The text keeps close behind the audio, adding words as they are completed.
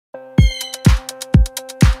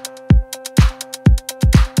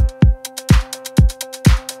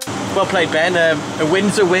Well played, Ben. A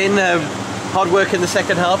win's a win. Hard work in the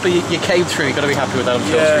second half, but you came through. You've got to be happy with that, I'm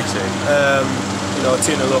sure. Yeah, you know,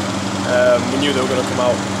 2-0 up. We knew they were going to come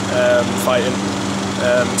out fighting.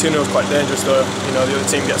 2-0 was quite dangerous though. You know, the other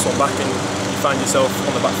team gets one back and you find yourself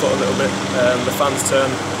on the back foot a little bit. The fans turn,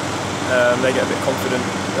 they get a bit confident,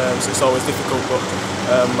 so it's always difficult, but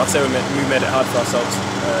I'd say we made it hard for ourselves,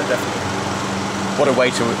 definitely. What a way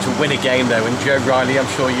to win a game though, and Joe Riley, I'm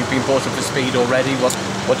sure you've been brought up to speed already,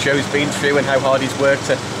 what Joe's been through and how hard he's worked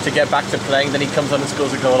to get back to playing, then he comes on and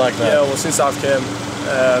scores a goal like that. Yeah, well since I've came,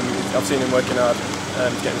 I've seen him working hard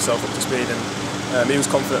to get himself up to speed, and he was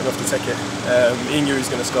confident enough to take it. He knew he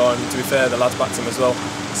was going to score, and to be fair, the lads backed him as well,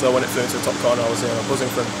 so when it flew into the top corner I was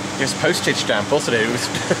buzzing for him. It was postage stamp, wasn't it? It was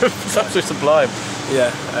absolutely sublime.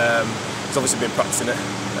 Yeah, he's obviously been practicing it.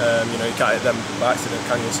 You know, you can't hit them by accident,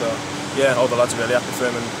 can you? So yeah, all the lads are really happy for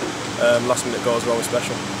him, and last minute goals were always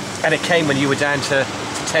special. And it came when you were down to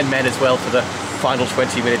 10 men as well for the final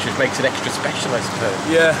 20 minutes, which makes it extra special, I suppose.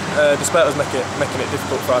 Yeah, despite us making it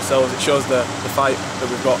difficult for ourselves, it shows the fight that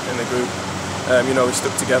we've got in the group. You know, we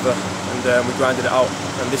stuck together and we grinded it out,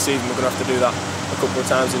 and this season we're going to have to do that a couple of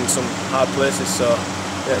times in some hard places, so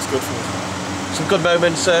yeah, it's good for us. Some good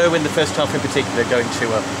moments in the first half in particular, going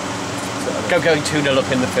 2-0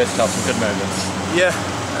 up in the first half, some good moments. Yeah,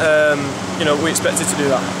 you know, we expected to do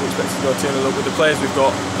that. We expected to go 2-0 up with the players we've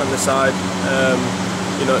got on the side.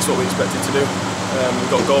 You know, it's what we expected to do.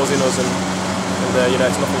 We've got goals in us, and you know,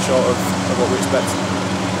 it's nothing short of what we expect.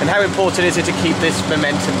 And how important is it to keep this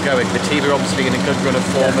momentum going? The team are obviously in a good run of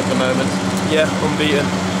form at the moment. Yeah, unbeaten.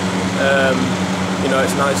 You know,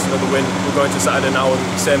 it's nice, another win. We're going to Saturday now and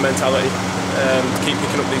same mentality. To keep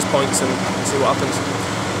picking up these points and see what happens.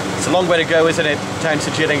 It's a long way to go, isn't it, down to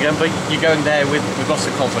Gillingham, but you're going there with lots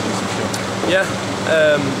of confidence, I'm sure. Yeah,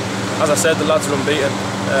 as I said, the lads are unbeaten,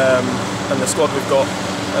 and the squad we've got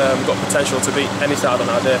potential to beat any side on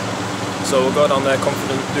our day. So we'll go down there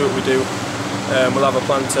confident, do what we do. We'll have a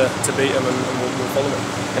plan to beat them, and we'll follow them.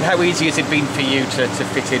 And how easy has it been for you to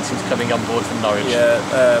fit in since coming on board from Norwich?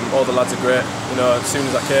 Yeah, all the lads are great. You know, as soon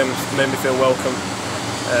as I came, it made me feel welcome.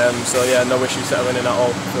 So yeah, no issue settling in at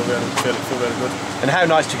all. Feel really good. And how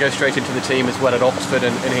nice to go straight into the team as well at Oxford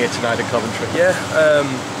and here tonight at Coventry. Yeah,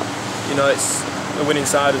 you know, it's a winning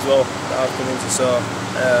side as well that I've come into, so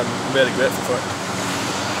I'm really grateful for it.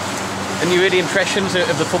 And your early impressions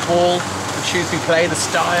of the football, the Shrewsbury play, the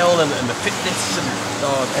style and the fitness and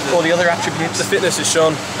all the other attributes? The fitness is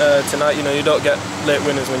shown tonight. You know, you don't get late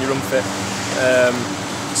winners when you're unfit,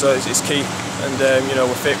 so it's key. And you know,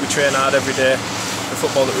 we're fit, we train hard every day. The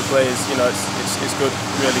football that we play is, you know, it's good,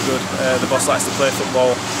 really good. The boss likes to play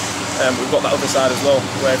football. We've got that other side as well,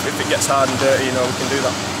 where if it gets hard and dirty, you know, we can do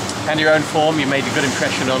that. And your own form, you made a good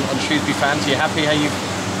impression on Shrewsbury fans. Are you happy how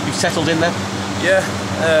you've settled in there? Yeah,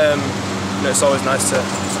 you know, it's always nice to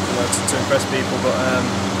impress people, but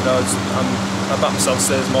you know, I back myself to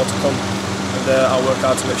say there's more to come, and I'll work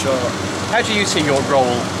hard to make sure of that. How do you see your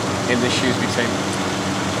role in this Shrewsbury team?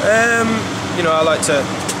 You know, I like to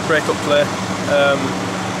break up play,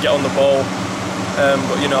 get on the ball,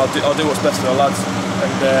 but you know, I'll do what's best for the lads,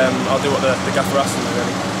 and I'll do what the gaffer asks me,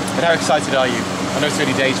 really. And how excited are you? I know it's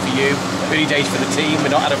early days for you, early days for the team.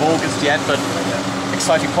 We're not out of August yet, but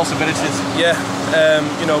exciting possibilities. Yeah,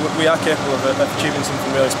 you know, we are capable of achieving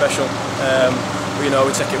something really special. You know,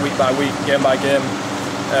 we take it week by week, game by game.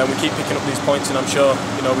 We keep picking up these points, and I'm sure,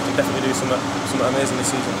 you know, we can definitely do something amazing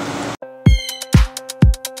this season.